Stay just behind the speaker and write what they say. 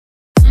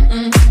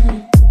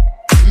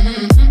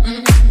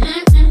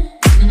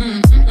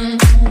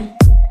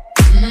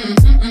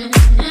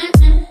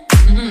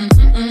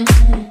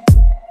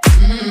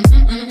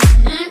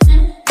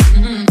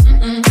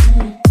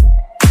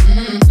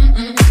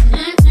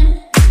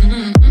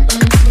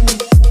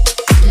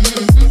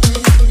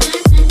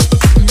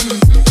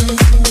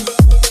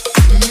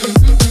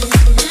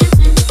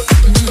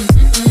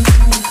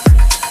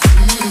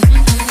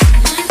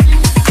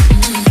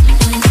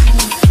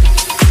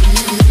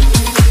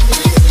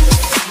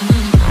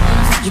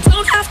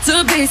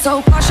So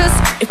cautious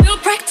if you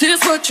practice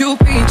what you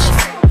preach.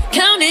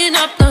 Counting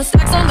up the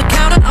stacks on the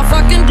counter, I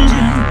fucking do.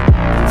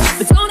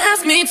 But don't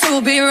ask me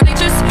to be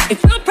righteous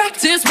if you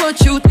practice what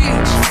you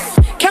teach.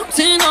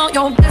 Counting all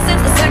your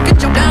blessings the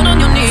second you're down on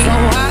your knees. So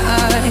why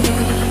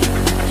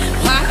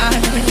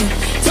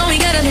don't we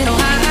get a little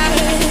high?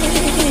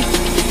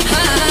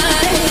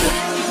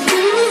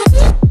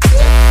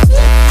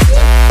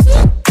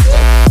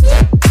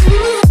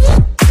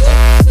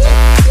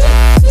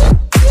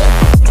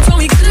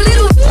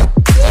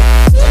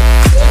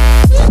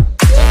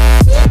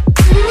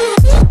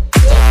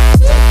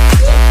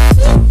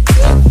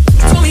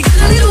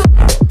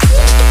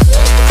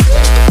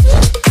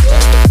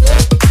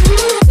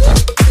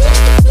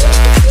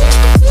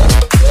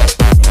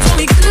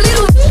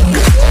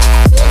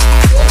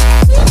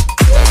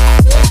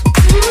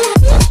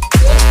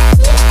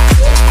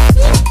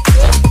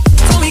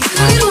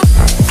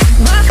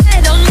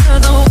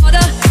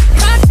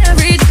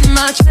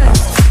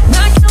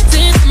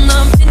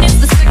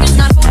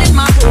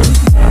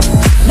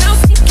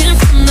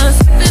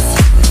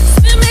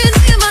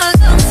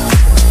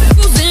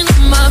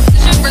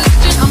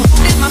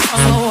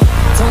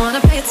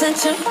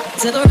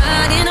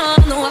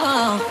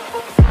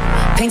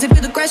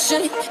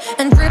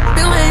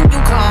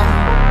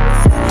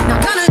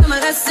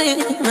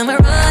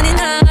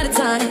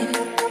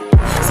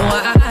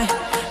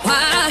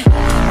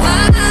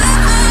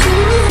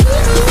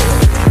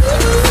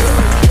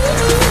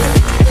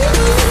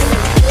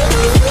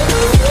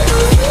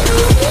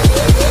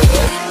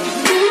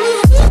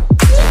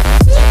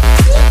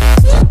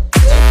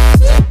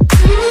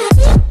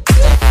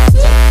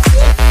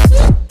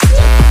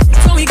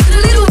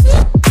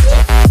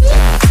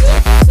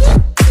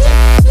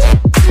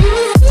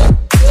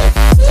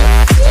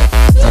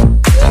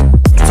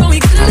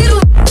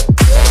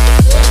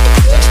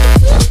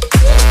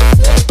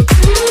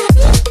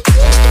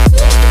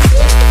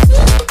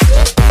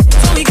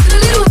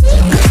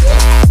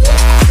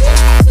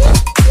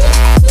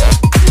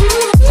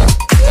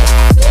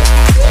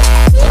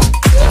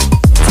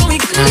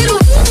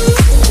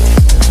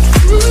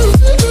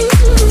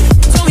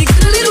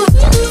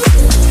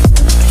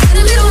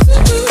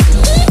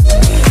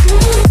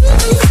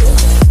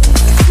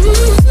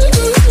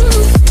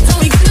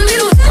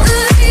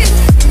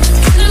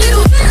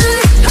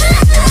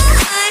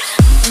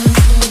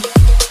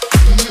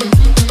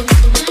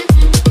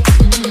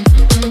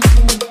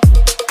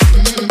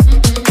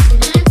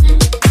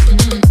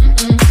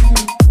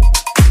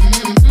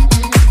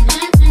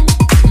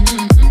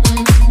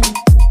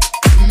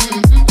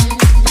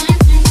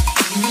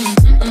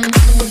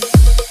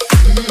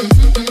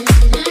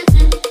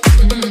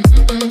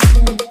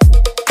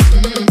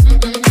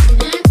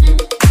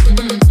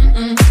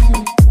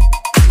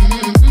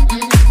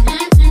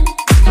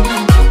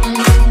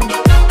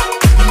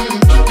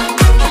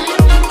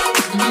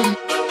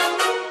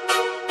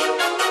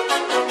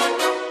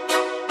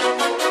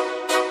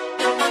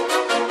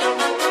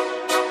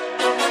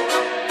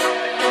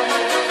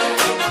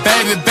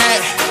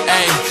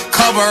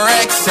 couple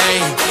racks, ayy,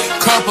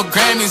 couple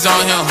Grammys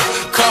on him,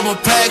 couple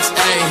plaques,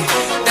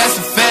 ayy, that's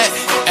a fact,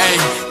 ayy,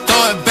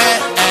 throw it back,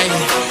 ayy,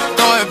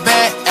 throw it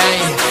back, ayy,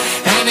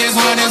 and this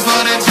one is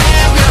for the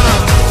champion.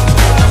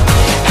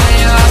 I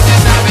ain't lost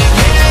since I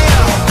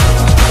began.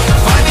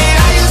 Funny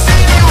how you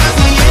said it was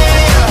a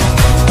yeah.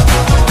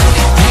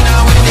 You know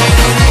we did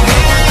it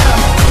again.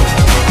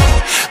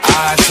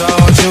 I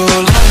told you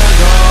long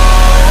ago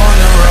on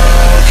the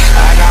road,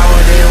 I got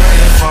what they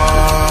waiting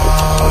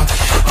for.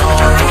 Don't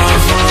run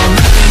from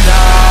nothing,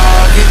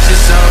 dog. Get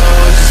your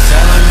soul, just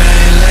tell them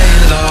ain't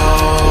laying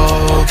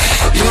low.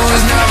 You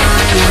was never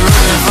really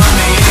rooting for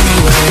me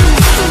anyway.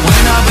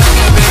 When I'm back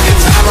at bigger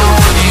time, I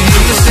wanna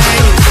hear you say,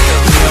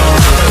 we don't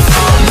run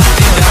from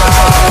nothing,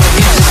 dog.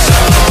 Get your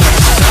soul,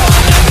 just tell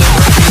them that the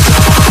break is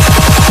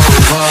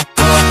over.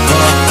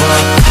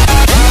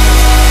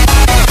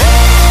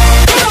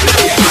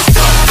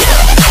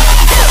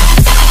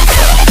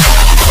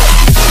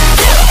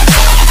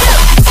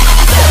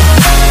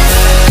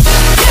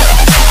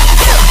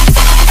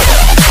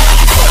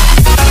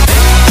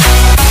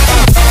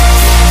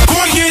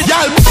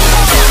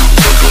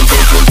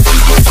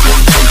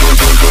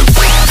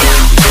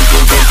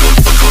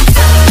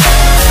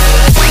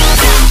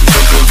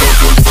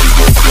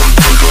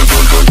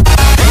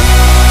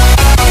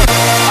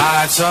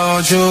 I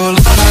told you long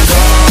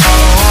ago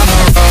on the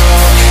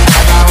road,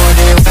 I got what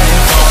they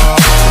waiting for.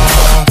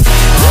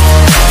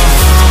 Don't run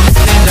from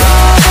nothing,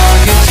 dog.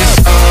 Get your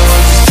soul,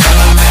 just tell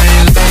them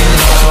ain't laying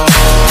low.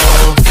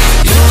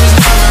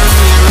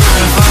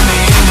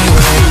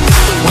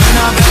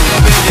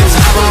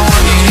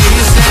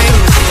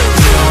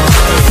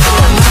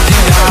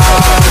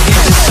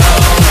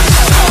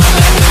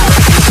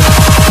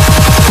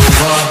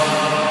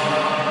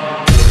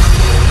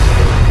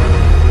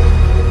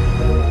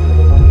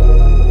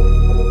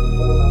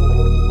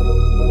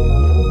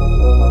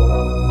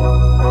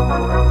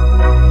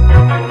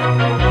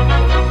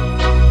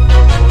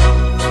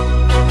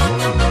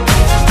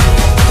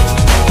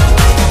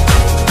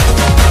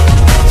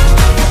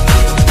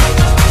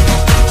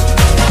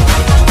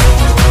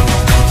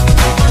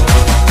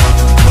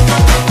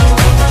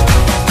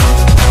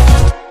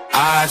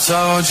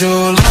 told you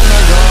long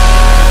ago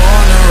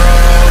on the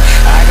road,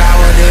 I got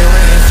what they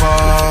waiting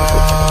for.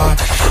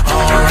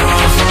 On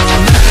run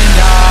from nothing,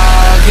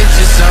 dog, get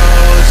your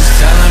soul. Just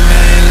tell them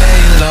ain't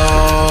laying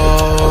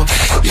low.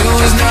 You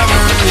was never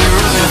really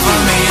rooting for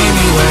me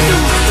anyway.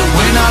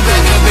 When I'm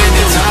back up at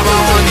the top, I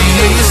wanna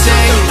hear you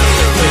say,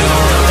 we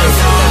don't run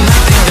from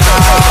nothing,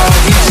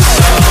 dog, get your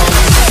soul.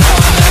 Just tell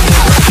them that the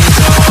break is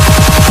over.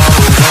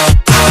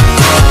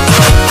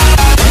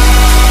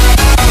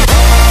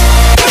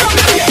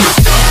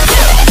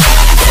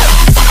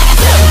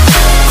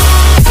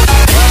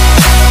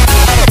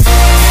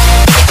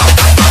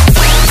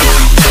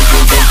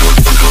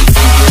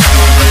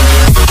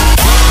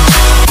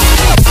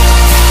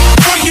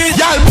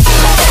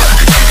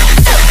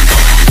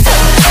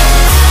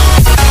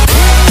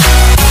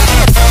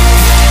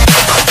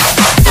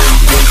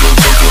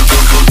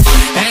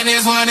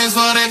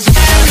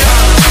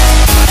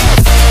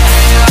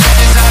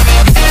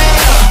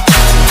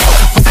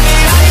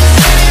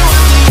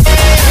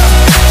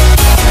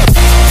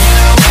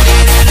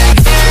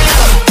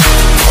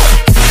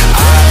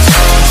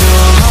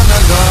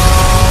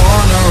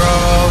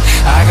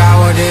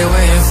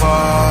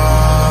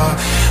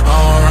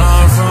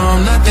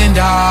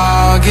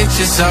 Get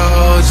your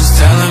soul, just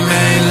tell him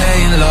ain't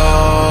laying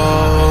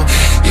low.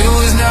 You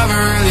was never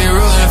really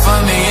rooting for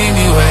me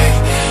anyway.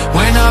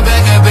 When I'm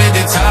back up at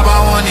the top, I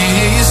wanna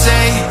hear you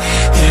say,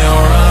 you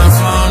don't run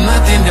from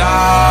nothing,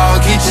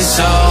 dog. Get your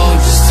soul,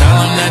 just tell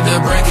him that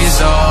the break is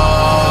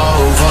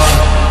over.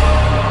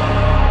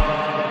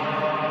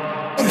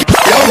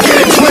 Don't get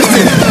it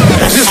twisted.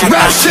 This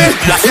rap shit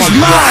is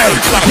mine,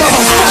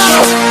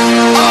 motherfucker.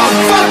 Oh,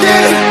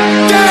 fucking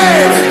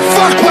game.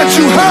 Fuck what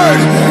you heard.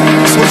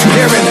 It's what you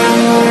hearing.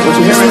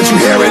 It's what you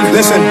hearing.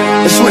 Listen.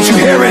 It's what you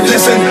hearing.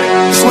 Listen.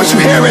 It's what you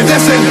hearing.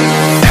 Listen.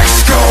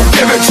 X gon'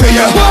 give it to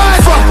you.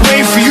 What? Fuck,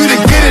 wait for you to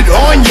get it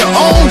on your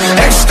own.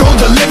 X gon'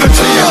 deliver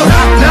to you.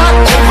 Knock, knock.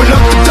 Open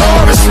up the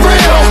door. It's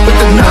real. With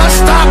the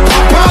non-stop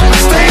pop-up,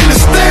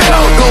 stainless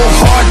steel. Go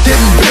hard,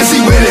 getting busy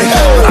with it.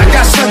 I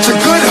got such a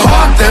good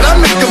heart that I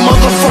make a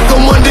motherfucker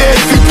wonder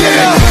if you get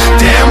it.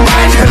 Damn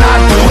right, and I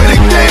do it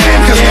again.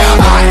 Cause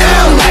I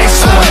am life,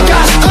 so I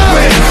got to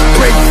win.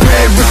 Break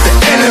bread with the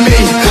enemy.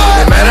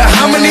 No matter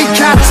how many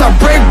cats I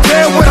break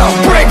bread with, I'll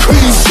break who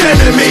you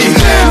sending me.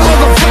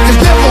 Motherfuckers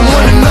never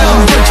wanna know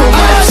what your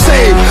life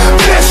saved.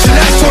 Bitch, and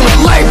that's on a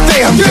life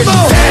day. I'm getting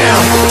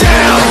down,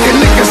 down. Like a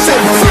nigga said,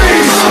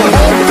 freeze. I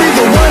won't be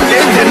the one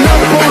ending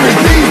up on his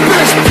knees.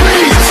 Bitch,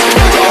 please.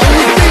 The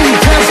only thing you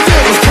can't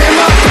steal is came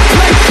out the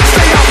plate.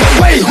 Stay out my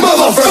way,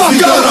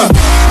 motherfucker.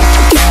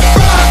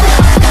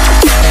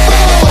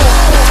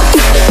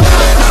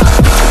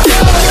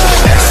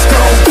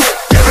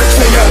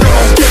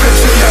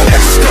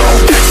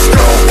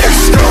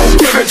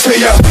 To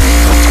you.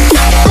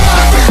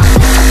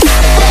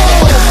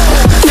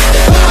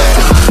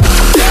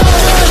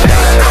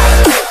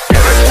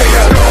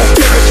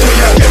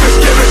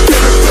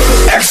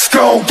 X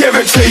gon' give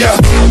it to you.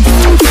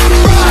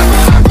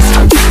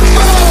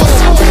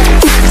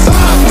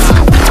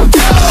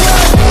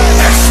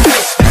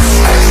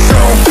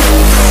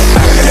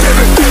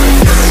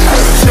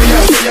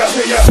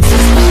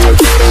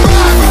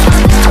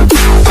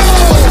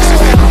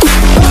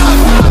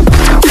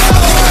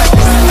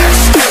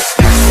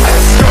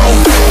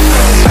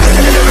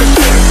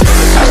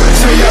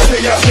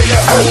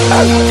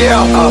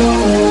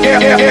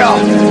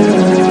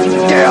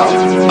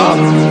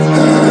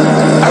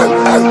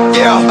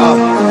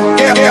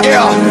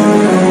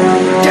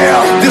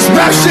 This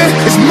rap shit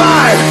is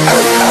mine.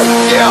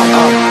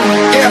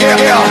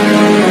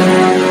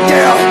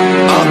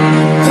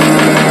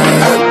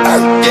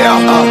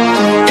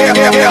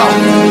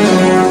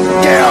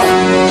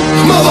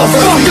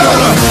 Motherfucker.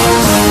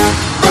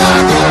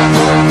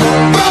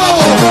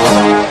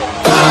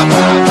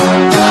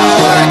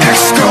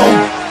 X gon'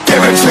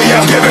 give it to you,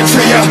 give it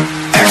to you.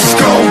 X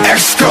gon'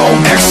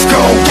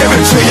 give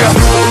it to you.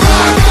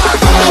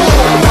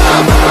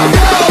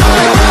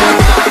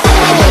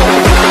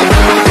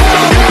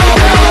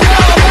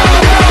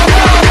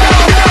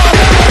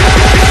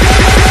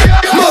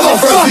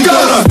 Motherfucker.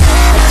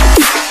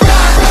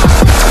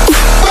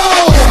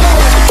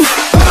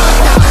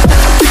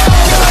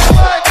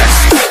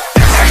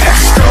 X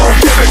gon'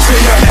 give it to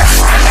you.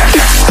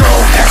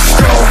 X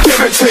gon'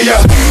 give it to you.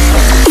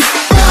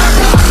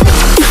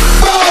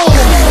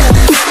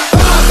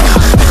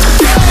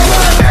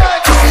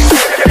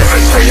 Give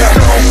it to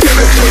you.